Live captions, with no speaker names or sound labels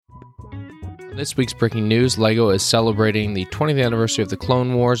This week's breaking news, LEGO is celebrating the 20th anniversary of the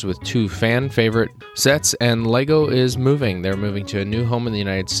Clone Wars with two fan favorite sets, and LEGO is moving. They're moving to a new home in the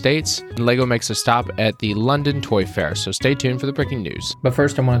United States. And LEGO makes a stop at the London Toy Fair, so stay tuned for the breaking news. But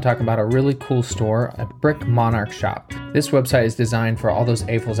first I want to talk about a really cool store, a Brick Monarch shop. This website is designed for all those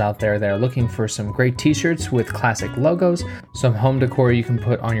AFOLs out there that are looking for some great t-shirts with classic logos, some home decor you can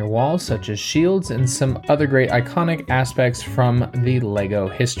put on your walls such as shields, and some other great iconic aspects from the LEGO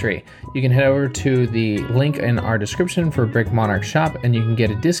history. You can head over to the link in our description for Brick Monarch shop and you can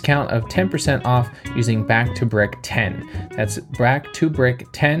get a discount of 10% off using Back to Brick 10. That's Back to Brick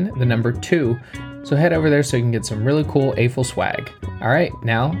 10, the number 2. So head over there so you can get some really cool AFOL swag. All right,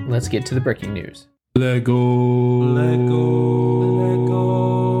 now let's get to the breaking news.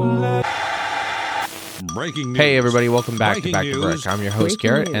 Breaking news. Hey everybody, welcome back to Breaking Back to news. Brick. I'm your host Breaking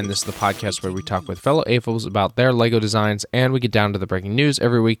Garrett, news. and this is the podcast where we talk with fellow AFOLs about their LEGO designs, and we get down to the breaking news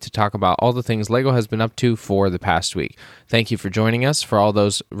every week to talk about all the things LEGO has been up to for the past week. Thank you for joining us. For all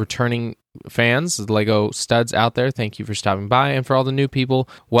those returning fans, the LEGO studs out there, thank you for stopping by, and for all the new people,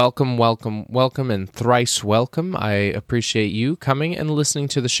 welcome, and thrice welcome. I appreciate you coming and listening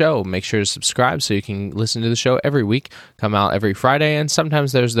to the show. Make sure to subscribe so you can listen to the show every week, come out every Friday, and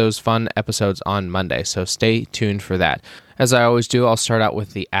sometimes there's those fun episodes on Monday, so stay tuned for that. As I always do, I'll start out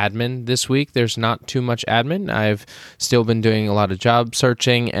with the admin this week. There's not too much admin. I've still been doing a lot of job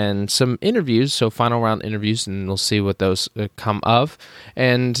searching and some interviews, so final round interviews, and we'll see what those come of.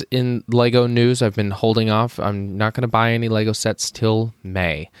 And in LEGO news, I've been holding off. I'm not going to buy any LEGO sets till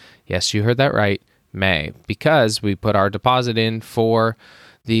May. Yes, you heard that right, May, because we put our deposit in for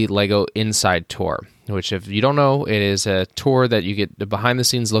the LEGO Inside Tour, which, if you don't know, it is a tour that you get the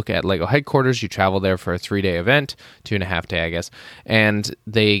behind-the-scenes look at LEGO headquarters. You travel there for a 3-day event, 2.5-day, I guess, and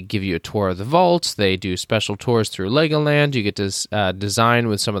they give you a tour of the vaults. They do special tours through Legoland. You get to design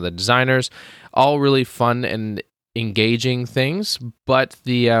with some of the designers. All really fun and engaging things, but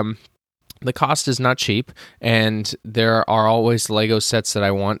the cost is not cheap, and there are always LEGO sets that I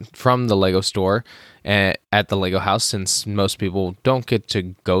want from the LEGO store at the LEGO house, since most people don't get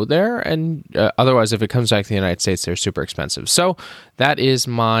to go there, and otherwise, if it comes back to the United States, they're super expensive. So that is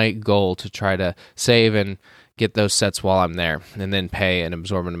my goal, to try to save and get those sets while I'm there, and then pay an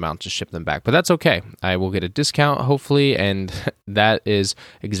absorbent amount to ship them back. But that's okay. I will get a discount, hopefully, and that is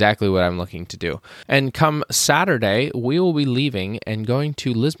exactly what I'm looking to do. And come Saturday, we will be leaving and going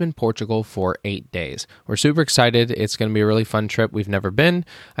to Lisbon, Portugal for 8 days. We're super excited. It's going to be a really fun trip. We've never been.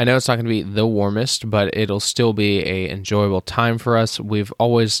 I know it's not going to be the warmest, but it'll still be an enjoyable time for us. We've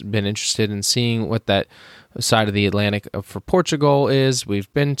always been interested in seeing what that side of the Atlantic for Portugal is.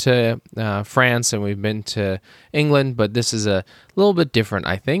 We've been to France and we've been to England, but this is a little bit different,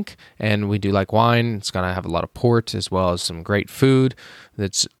 I think, and we do like wine. It's going to have a lot of port as well as some great food.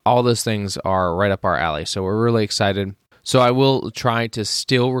 All those things are right up our alley, so we're really excited. So I will try to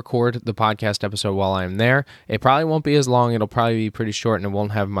still record the podcast episode while I'm there. It probably won't be as long. It'll probably be pretty short, and it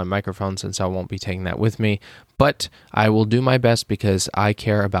won't have my microphone since I won't be taking that with me. But I will do my best because I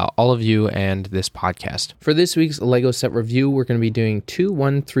care about all of you and this podcast. For this week's LEGO set review, we're going to be doing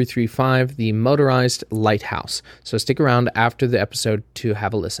 21335, the motorized lighthouse. So stick around after the episode to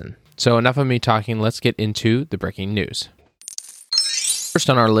have a listen. So enough of me talking. Let's get into the breaking news. First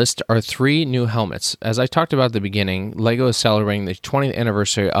on our list are 3 new helmets. As I talked about at the beginning, LEGO is celebrating the 20th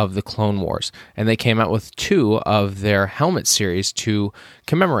anniversary of the Clone Wars, and they came out with 2 of their helmet series to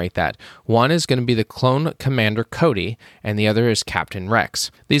commemorate that. One is going to be the Clone Commander Cody, and the other is Captain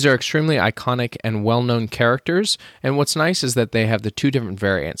Rex. These are extremely iconic and well-known characters, and what's nice is that they have the 2 different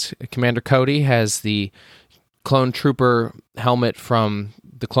variants. Commander Cody has the Clone Trooper helmet from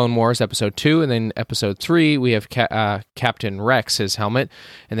the Clone Wars Episode 2, and then Episode 3, we have Captain Rex, his helmet,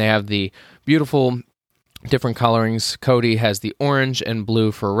 and they have the beautiful different colorings. Cody has the orange and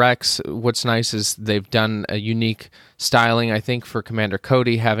blue for Rex. What's nice is they've done a unique styling, I think, for Commander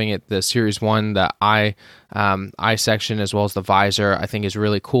Cody, having it the Series 1, the eye section, as well as the visor, I think is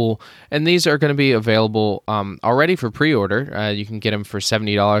really cool. And these are going to be available already for pre-order. You can get them for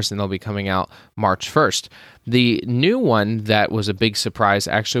 $70, and they'll be coming out March 1st. The new one that was a big surprise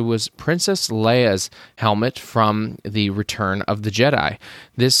actually was Princess Leia's helmet from the Return of the Jedi.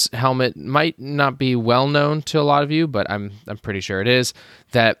 This helmet might not be well known to a lot of you, but I'm pretty sure it is,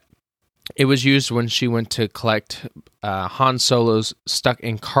 that it was used when she went to collect Han Solo's stuck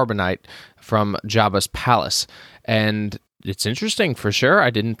in carbonite from Jabba's palace. And it's interesting for sure. I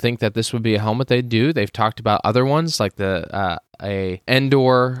didn't think that this would be a helmet they'd do. They've talked about other ones like a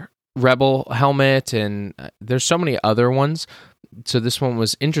Endor Rebel helmet, and there's so many other ones. So this one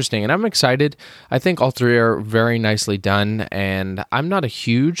was interesting, and I'm excited. I think all 3 are very nicely done, and I'm not a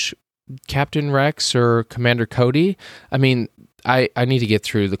huge Captain Rex or Commander Cody. I mean, I need to get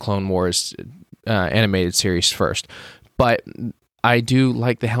through the Clone Wars animated series first, but I do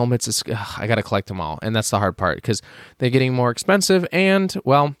like the helmets. I got to collect them all, and that's the hard part because they're getting more expensive, and,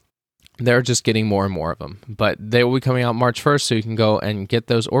 well, they're just getting more and more of them. But they will be coming out March 1st, so you can go and get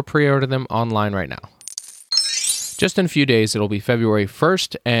those or pre-order them online right now. Just in a few days, it'll be February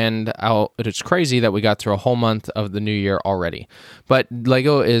 1st, and it's crazy that we got through a whole month of the new year already. But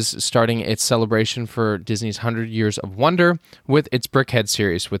LEGO is starting its celebration for Disney's 100 Years of Wonder with its Brickhead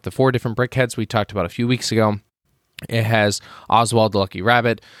series, with the 4 different Brickheads we talked about a few weeks ago. It has Oswald the Lucky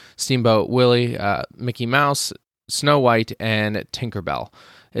Rabbit, Steamboat Willie, Mickey Mouse, Snow White, and Tinkerbell.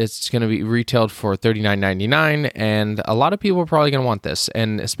 It's going to be retailed for $39.99, and a lot of people are probably going to want this.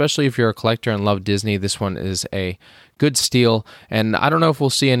 And especially if you're a collector and love Disney, this one is a good steal. And I don't know if we'll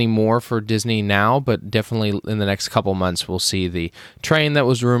see any more for Disney now, but definitely in the next couple months, we'll see the train that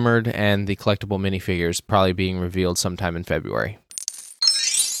was rumored and the collectible minifigures probably being revealed sometime in February.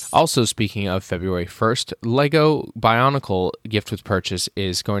 Also, speaking of February 1st, LEGO Bionicle gift with purchase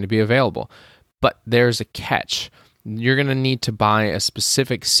is going to be available. But there's a catch. You're going to need to buy a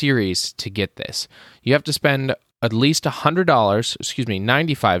specific series to get this. You have to spend at least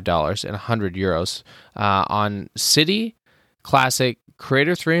 $95 and 100 euros on City, Classic,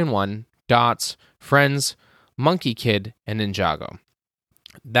 Creator 3-in-1, Dots, Friends, Monkey Kid, and Ninjago.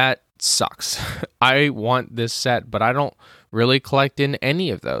 That sucks. I want this set, but I don't really collect in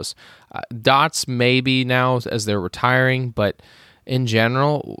any of those. Dots maybe now as they're retiring, but in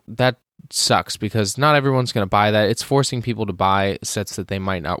general, that sucks because not everyone's going to buy that. It's forcing people to buy sets that they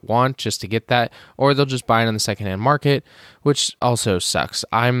might not want just to get that, or they'll just buy it on the secondhand market, which also sucks.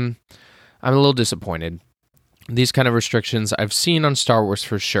 I'm a little disappointed. These kind of restrictions I've seen on Star Wars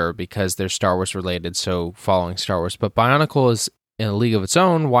for sure because they're Star Wars related, so following Star Wars. But Bionicle is in a league of its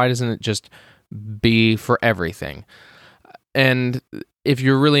own. Why doesn't it just be for everything? And if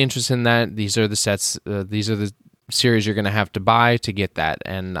you're really interested in that, these are the sets, these are the series you're going to have to buy to get that.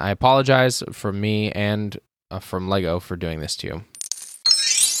 And I apologize from me and from LEGO for doing this to you.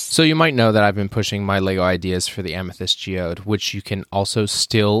 So you might know that I've been pushing my LEGO ideas for the Amethyst Geode, which you can also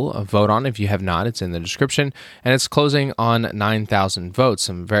still vote on if you have not. It's in the description, and it's closing on 9,000 votes.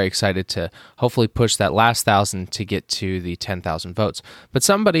 I'm very excited to hopefully push that last 1,000 to get to the 10,000 votes. But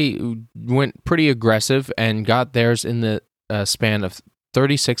somebody went pretty aggressive and got theirs in the span of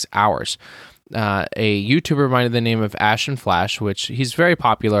 36 hours. A YouTuber by the name of Ash and Flash, which he's very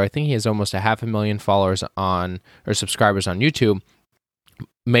popular. I think he has almost 500,000 followers or subscribers on YouTube,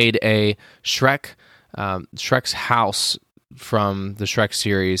 made a Shrek's house from the Shrek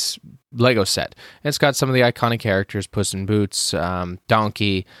series Lego set. And it's got some of the iconic characters, Puss in Boots,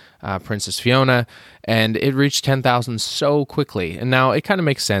 Donkey, Princess Fiona, and it reached 10,000 so quickly. And now it kind of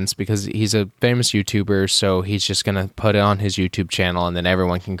makes sense because he's a famous YouTuber, so he's just going to put it on his YouTube channel and then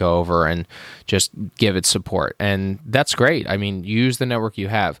everyone can go over and just give it support. And that's great. I mean, use the network you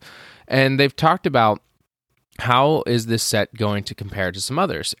have. And they've talked about how is this set going to compare to some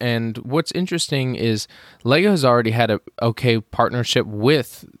others? And what's interesting is LEGO has already had a okay partnership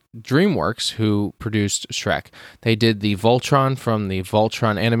with DreamWorks, who produced Shrek. They did the Voltron from the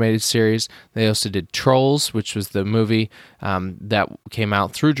Voltron animated series. They also did Trolls, which was the movie that came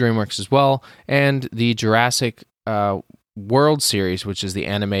out through DreamWorks as well, and the Jurassic World series, which is the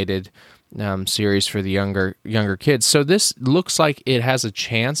animated series for the younger kids. So this looks like it has a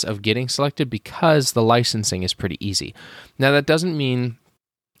chance of getting selected because the licensing is pretty easy. Now, that doesn't mean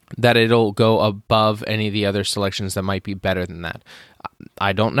that it'll go above any of the other selections that might be better than that.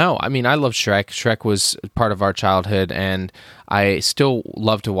 I don't know. I mean, I love Shrek. Shrek was part of our childhood, and I still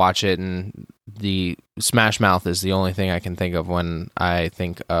love to watch it, and the Smash Mouth is the only thing I can think of when I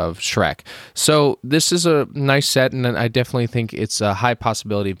think of Shrek. So this is a nice set, and I definitely think it's a high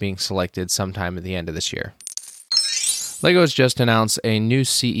possibility of being selected sometime at the end of this year. LEGO has just announced a new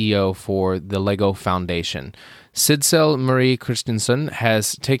CEO for the LEGO Foundation. Sidsel Marie Christensen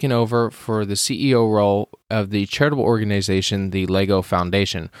has taken over for the CEO role of the charitable organization, the LEGO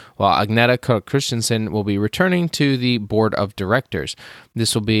Foundation, while Agneta Christensen will be returning to the board of directors.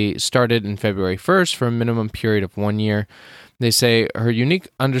 This will be started in February 1st for a minimum period of 1 year. They say her unique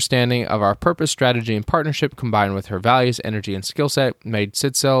understanding of our purpose, strategy, and partnership, combined with her values, energy, and skill set, made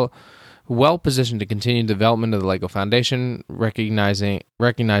Sidsel well positioned to continue the development of the LEGO Foundation,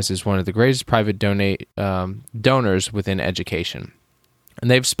 recognizes one of the greatest private donors within education. And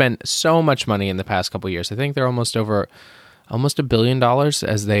they've spent so much money in the past couple of years. I think they're almost $1 billion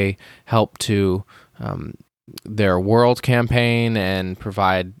as they help to their world campaign and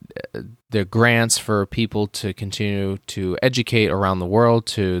provide their grants for people to continue to educate around the world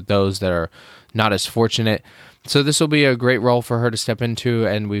to those that are not as fortunate. So this will be a great role for her to step into,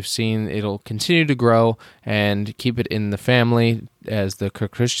 and we've seen it'll continue to grow and keep it in the family as the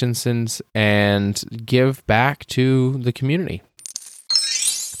Kirk Christensens and give back to the community.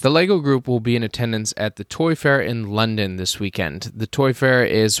 The LEGO Group will be in attendance at the Toy Fair in London this weekend. The Toy Fair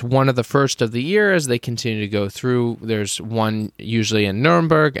is one of the first of the year as they continue to go through. There's one usually in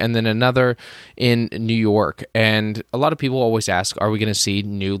Nuremberg and then another in New York. And a lot of people always ask, are we going to see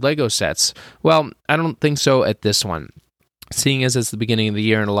new LEGO sets? Well, I don't think so at this one. Seeing as it's the beginning of the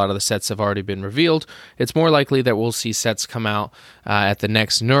year and a lot of the sets have already been revealed, it's more likely that we'll see sets come out at the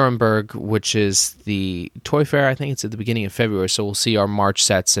next Nuremberg, which is the Toy Fair. I think it's at the beginning of February, so we'll see our March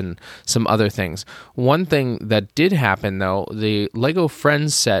sets and some other things. One thing that did happen, though, the LEGO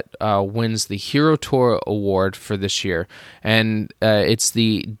Friends set wins the Hero Tour Award for this year, and it's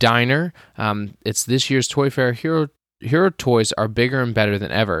the Diner. It's this year's Toy Fair Hero toys are bigger and better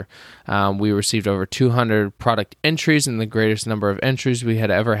than ever. We received over 200 product entries and the greatest number of entries we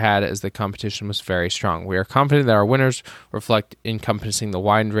had ever had as the competition was very strong. We are confident that our winners reflect encompassing the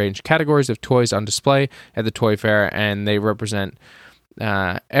wide range categories of toys on display at the Toy Fair, and they represent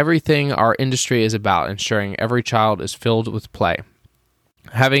everything our industry is about, ensuring every child is filled with play.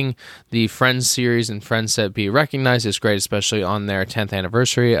 Having the Friends series and Friends set be recognized is great, especially on their 10th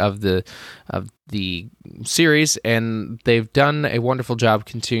anniversary of the series, and they've done a wonderful job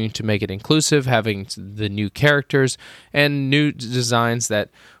continuing to make it inclusive, having the new characters and new designs that,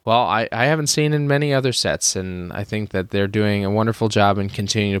 well, I haven't seen in many other sets, and I think that they're doing a wonderful job in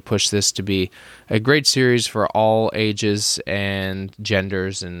continuing to push this to be a great series for all ages and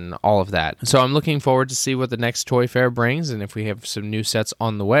genders and all of that. So I'm looking forward to see what the next Toy Fair brings, and if we have some new sets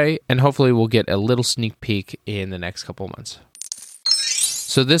on the way, and hopefully we'll get a little sneak peek in the next couple of months.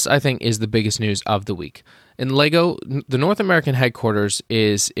 So this, I think, is the biggest news of the week. In LEGO, the North American headquarters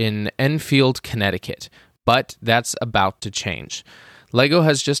is in Enfield, Connecticut, but that's about to change. LEGO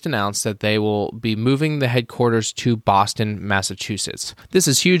has just announced that they will be moving the headquarters to Boston, Massachusetts. This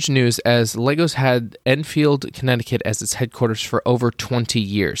is huge news as LEGO's had Enfield, Connecticut as its headquarters for over 20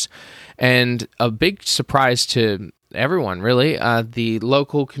 years. And a big surprise to everyone, really. The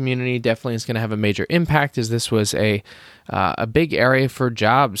local community definitely is going to have a major impact as this was a big area for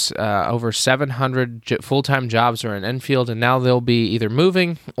jobs. Over 700 full-time jobs are in Enfield, and now they'll be either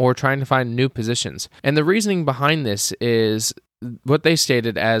moving or trying to find new positions. And the reasoning behind this is what they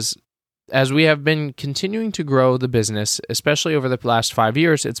stated as we have been continuing to grow the business, especially over the last 5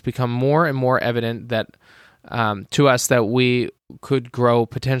 years, it's become more and more evident that to us that we could grow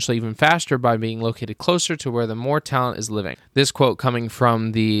potentially even faster by being located closer to where the more talent is living. This quote coming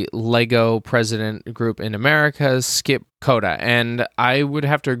from the LEGO president group in America, Skip Coda. And I would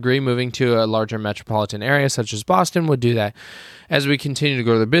have to agree, moving to a larger metropolitan area such as Boston would do that. As we continue to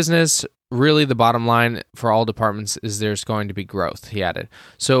grow the business, really the bottom line for all departments is there's going to be growth, he added.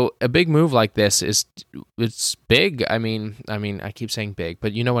 So a big move like this it's big. I mean, I keep saying big,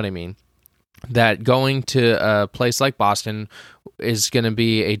 but you know what I mean. That going to a place like Boston is going to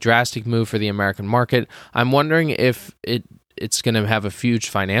be a drastic move for the American market. I'm wondering if it's going to have a huge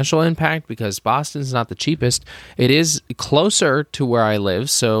financial impact because Boston's not the cheapest. It is closer to where I live,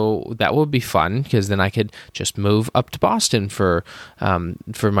 so that would be fun because then I could just move up to Boston for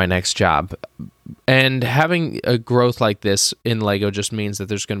my next job. And having a growth like this in LEGO just means that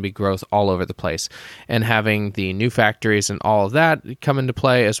there's going to be growth all over the place. And having the new factories and all of that come into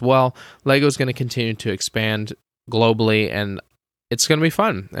play as well, LEGO is going to continue to expand globally, and it's going to be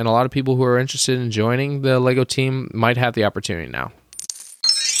fun. And a lot of people who are interested in joining the LEGO team might have the opportunity now.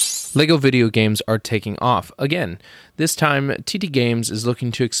 LEGO video games are taking off again. This time, TT Games is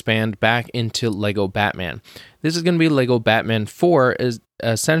looking to expand back into LEGO Batman. This is going to be LEGO Batman 4 is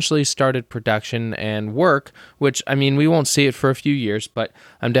essentially started production and work, which, I mean, we won't see it for a few years, but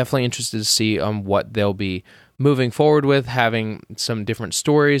I'm definitely interested to see what they'll be moving forward with, having some different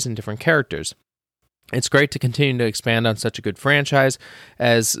stories and different characters. It's great to continue to expand on such a good franchise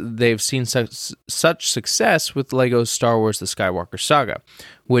as they've seen such success with LEGO's Star Wars The Skywalker Saga,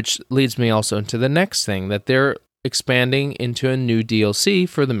 which leads me also into the next thing, that they're expanding into a new DLC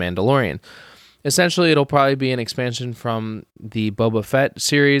for The Mandalorian. Essentially, it'll probably be an expansion from the Boba Fett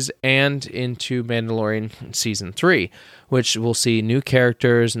series and into Mandalorian Season 3, which will see new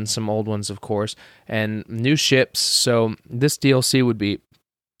characters and some old ones, of course, and new ships. So this DLC would be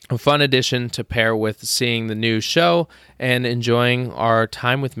a fun addition to pair with seeing the new show and enjoying our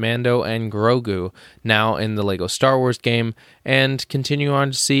time with Mando and Grogu now in the Lego Star Wars game, and continue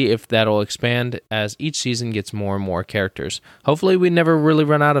on to see if that'll expand as each season gets more and more characters. Hopefully we never really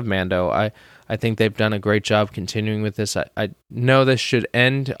run out of Mando. I think they've done a great job continuing with this. I know this should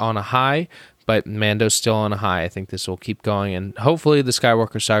end on a high, but Mando's still on a high. I think this will keep going, and hopefully the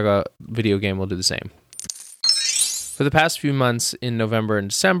Skywalker Saga video game will do the same. For the past few months in November and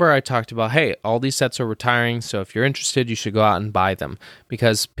December, I talked about, hey, all these sets are retiring, so if you're interested, you should go out and buy them.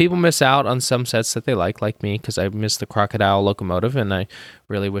 Because people miss out on some sets that they like me, because I missed the Crocodile Locomotive, and I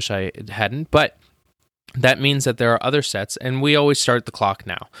really wish I hadn't. But that means that there are other sets, and we always start the clock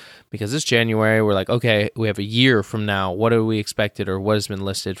now. Because this January, we're like, okay, we have a year from now. What are we expected, or what has been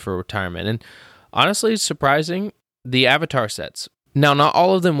listed for retirement? And honestly, it's surprising, the Avatar sets. Now, not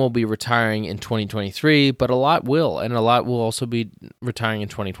all of them will be retiring in 2023, but a lot will, and a lot will also be retiring in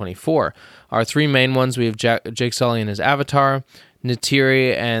 2024. Our three main ones, we have Jake Sully and his Avatar,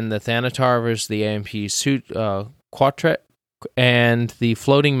 Neytiri and the Thanatar versus the AMP suit Quartet, and the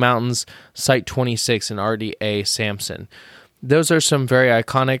Floating Mountains Site 26 and RDA Samson. Those are some very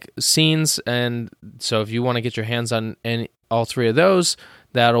iconic scenes, and so if you want to get your hands on all three of those,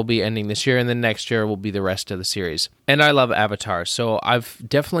 that'll be ending this year, and then next year will be the rest of the series. And I love Avatar, so I've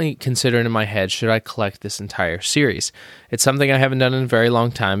definitely considered in my head, should I collect this entire series? It's something I haven't done in a very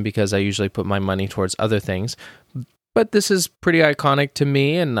long time because I usually put my money towards other things. But this is pretty iconic to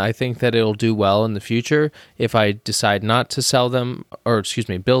me, and I think that it'll do well in the future if I decide not to sell them, or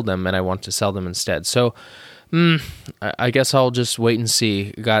build them, and I want to sell them instead. So I guess I'll just wait and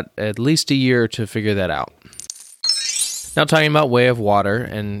see. Got at least a year to figure that out. Now, talking about Way of Water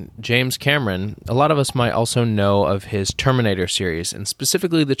and James Cameron, a lot of us might also know of his Terminator series, and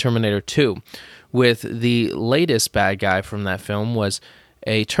specifically the Terminator 2, with the latest bad guy from that film was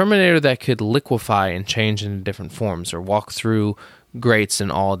a Terminator that could liquefy and change into different forms or walk through grates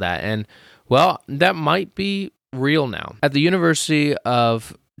and all of that. And, well, that might be real now. At the University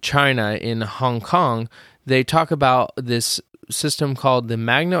of China in Hong Kong, they talk about this system called the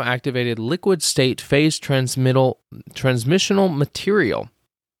Magno-Activated Liquid State Phase Transmissional Material.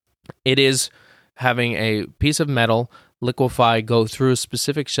 It is having a piece of metal liquefy, go through a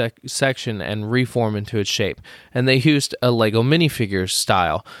specific section and reform into its shape. And they used a Lego minifigure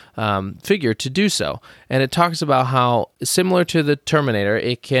style figure to do so. And it talks about how, similar to the Terminator,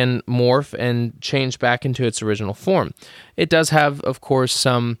 it can morph and change back into its original form. It does have, of course,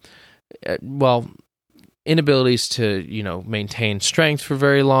 some, inabilities to, maintain strength for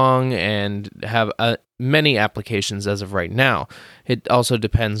very long and have many applications as of right now. It also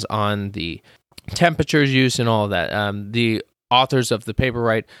depends on the temperatures used and all of that. The authors of the paper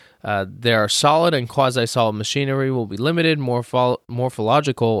write, their solid and quasi-solid machinery will be limited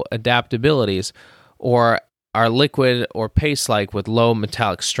morphological adaptabilities, or are liquid or paste-like with low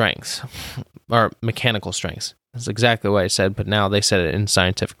metallic strengths, or mechanical strengths. That's exactly what I said, but now they said it in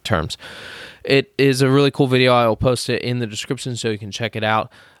scientific terms. It is a really cool video. I will post it in the description so you can check it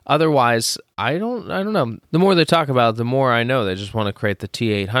out. Otherwise, I don't know. The more they talk about it, the more I know they just want to create the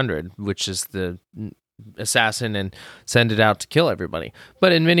T-800, which is the assassin, and send it out to kill everybody.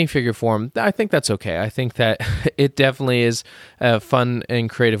 But in minifigure form, I think that's okay. I think that it definitely is a fun and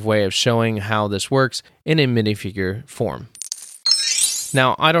creative way of showing how this works in a minifigure form.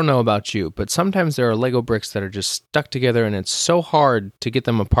 Now, I don't know about you, but sometimes there are Lego bricks that are just stuck together and it's so hard to get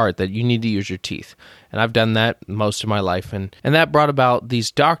them apart that you need to use your teeth. And I've done that most of my life. And that brought about these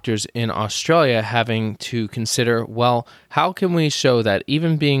doctors in Australia having to consider, well, how can we show that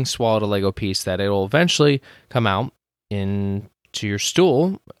even being swallowed a Lego piece, that it will eventually come out into your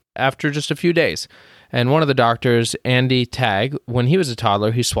stool after just a few days? And one of the doctors, Andy Tagg, when he was a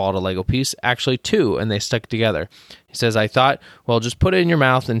toddler, he swallowed a Lego piece, actually two, and they stuck together. He says, I thought, well, just put it in your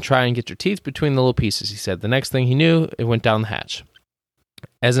mouth and try and get your teeth between the little pieces. He said, the next thing he knew, it went down the hatch.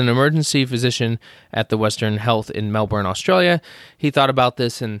 As an emergency physician at the Western Health in Melbourne, Australia, he thought about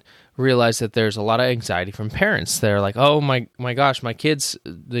this and realized that there's a lot of anxiety from parents. They're like, oh my gosh, my kids,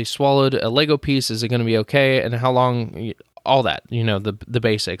 they swallowed a Lego piece. Is it going to be okay? And how long? All that, the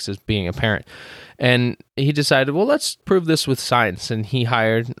basics as being a parent. And he decided, well, let's prove this with science. And he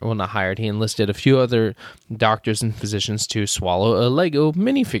he enlisted a few other doctors and physicians to swallow a Lego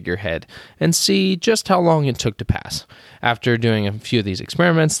minifigure head and see just how long it took to pass. After doing a few of these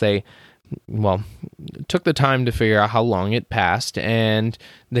experiments, they took the time to figure out how long it passed, and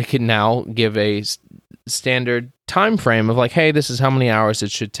they could now give a standard time frame of like, hey, this is how many hours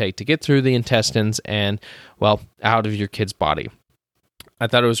it should take to get through the intestines and, out of your kid's body. I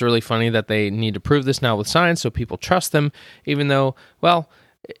thought it was really funny that they need to prove this now with science so people trust them, even though,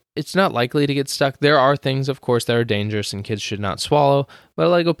 it's not likely to get stuck. There are things, of course, that are dangerous and kids should not swallow, but a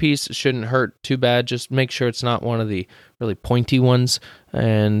Lego piece shouldn't hurt too bad. Just make sure it's not one of the really pointy ones,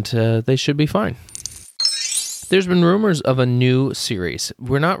 and they should be fine. There's been rumors of a new series.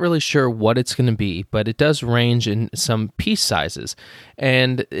 We're not really sure what it's going to be, but it does range in some piece sizes,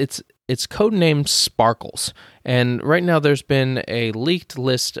 and it's codenamed Sparkles. And right now there's been a leaked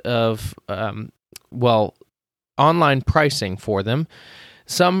list of, online pricing for them,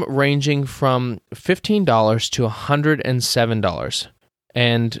 some ranging from $15 to $107.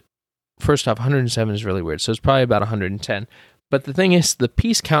 And first off, 107 is really weird, so it's probably about 110. But the thing is, the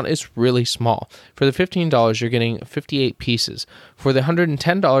piece count is really small. For the $15, you're getting 58 pieces. For the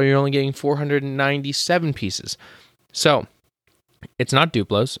 $110, you're only getting 497 pieces. So, it's not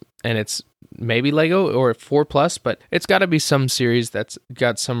Duplos, and it's maybe Lego or 4+, but it's got to be some series that's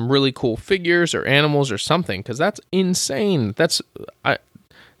got some really cool figures or animals or something, because that's insane. That's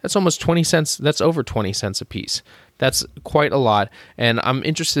almost 20 cents. That's over 20 cents a piece. That's quite a lot, and I'm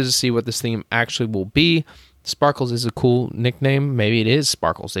interested to see what this theme actually will be. Sparkles is a cool nickname. Maybe it is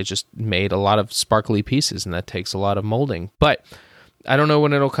Sparkles. They just made a lot of sparkly pieces, and that takes a lot of molding. But I don't know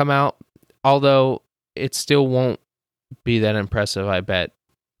when it'll come out, although it still won't be that impressive, I bet,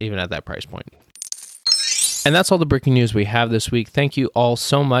 even at that price point. And that's all the breaking news we have this week. Thank you all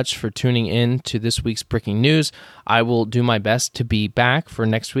so much for tuning in to this week's breaking news. I will do my best to be back for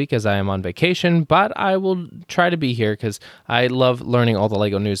next week as I am on vacation, but I will try to be here because I love learning all the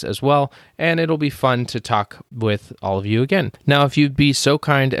Lego news as well, and it'll be fun to talk with all of you again. Now, if you'd be so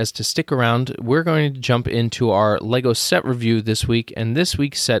kind as to stick around, we're going to jump into our Lego set review this week, and this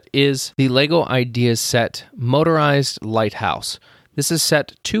week's set is the Lego Ideas set Motorized Lighthouse. This is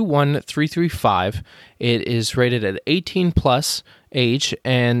set 21335. It is rated at 18 plus age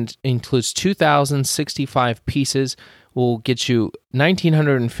and includes 2,065 pieces. Will get you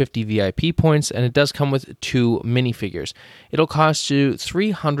 1,950 VIP points, and it does come with 2 minifigures. It'll cost you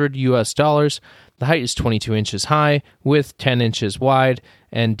 $300 US. The height is 22 inches high, width 10 inches wide,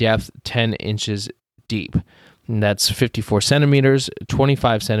 and depth 10 inches deep. And that's 54 centimeters,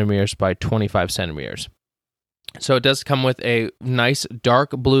 25 centimeters by 25 centimeters. So it does come with a nice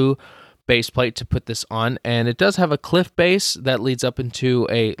dark blue base plate to put this on, and it does have a cliff base that leads up into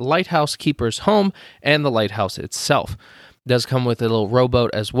a lighthouse keeper's home and the lighthouse itself. It does come with a little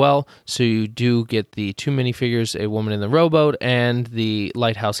rowboat as well, so you do get the 2 minifigures, a woman in the rowboat and the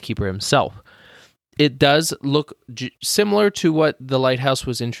lighthouse keeper himself. It does look similar to what the lighthouse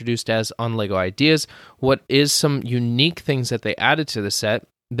was introduced as on Lego Ideas. What is some unique things that they added to the set,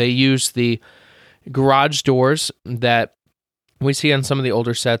 they use the garage doors that we see on some of the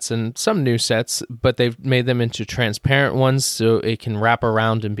older sets and some new sets, but they've made them into transparent ones so it can wrap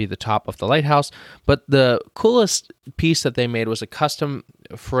around and be the top of the lighthouse. But the coolest piece that they made was a custom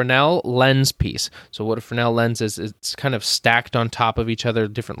Fresnel lens piece. So what a Fresnel lens is, it's kind of stacked on top of each other,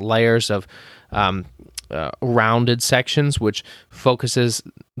 different layers of rounded sections, which focuses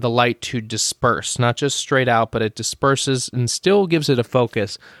the light to disperse, not just straight out, but it disperses and still gives it a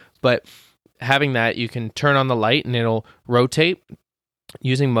focus. But having that, you can turn on the light and it'll rotate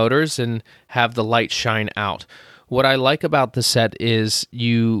using motors and have the light shine out. What I like about the set is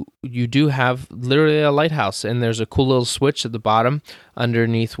you do have literally a lighthouse, and there's a cool little switch at the bottom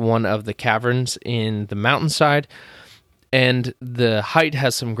underneath one of the caverns in the mountainside. And the height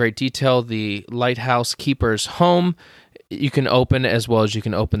has some great detail. The lighthouse keeper's home you can open, as well as you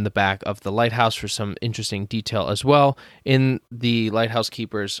can open the back of the lighthouse for some interesting detail as well. In the lighthouse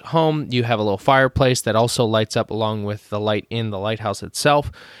keeper's home, you have a little fireplace that also lights up along with the light in the lighthouse itself.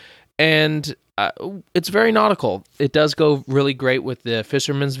 And it's very nautical. It does go really great with the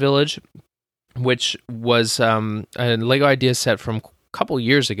Fisherman's Village, which was a Lego Ideas set from a couple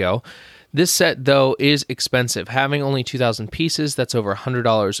years ago. This set, though, is expensive. Having only 2,000 pieces, that's over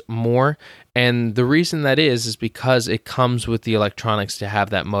 $100 more. And the reason that is because it comes with the electronics to have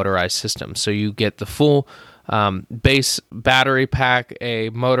that motorized system. So you get the full base battery pack, a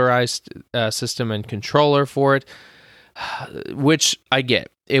motorized system and controller for it, which I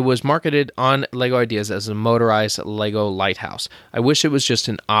get. It was marketed on Lego Ideas as a motorized Lego lighthouse. I wish it was just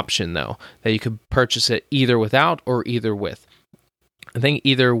an option, though, that you could purchase it either without or either with. I think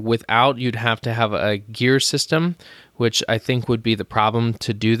either without, you'd have to have a gear system, which I think would be the problem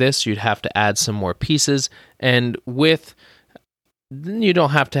to do this. You'd have to add some more pieces. And with, then you don't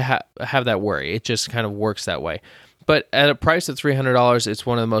have to have that worry. It just kind of works that way. But at a price of $300, it's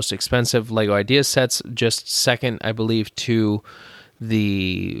one of the most expensive Lego Ideas sets, just second, I believe, to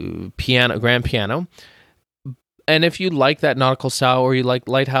the grand piano. And if you like that nautical style or you like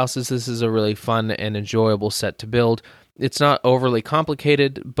lighthouses, this is a really fun and enjoyable set to build. It's not overly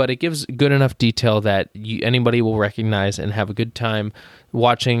complicated, but it gives good enough detail that anybody will recognize and have a good time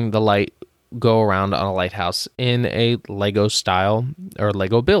watching the light go around on a lighthouse in a Lego style or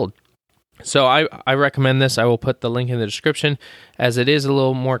Lego build. So I recommend this. I will put the link in the description, as it is a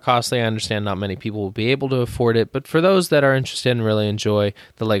little more costly. I understand not many people will be able to afford it, but for those that are interested and really enjoy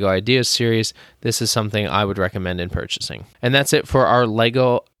the Lego Ideas series, this is something I would recommend in purchasing. And that's it for our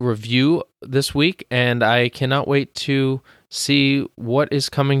Lego review this week, and I cannot wait to see what is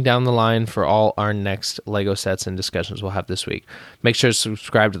coming down the line for all our next Lego sets and discussions we'll have this week. Make sure to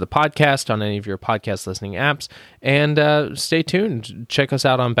subscribe to the podcast on any of your podcast listening apps, and stay tuned. Check us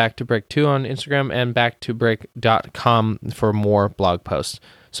out on Back2Brick2 on Instagram and back2brick.com for more blog posts.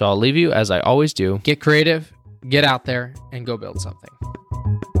 So I'll leave you, as I always do. Get creative, get out there, and go build something.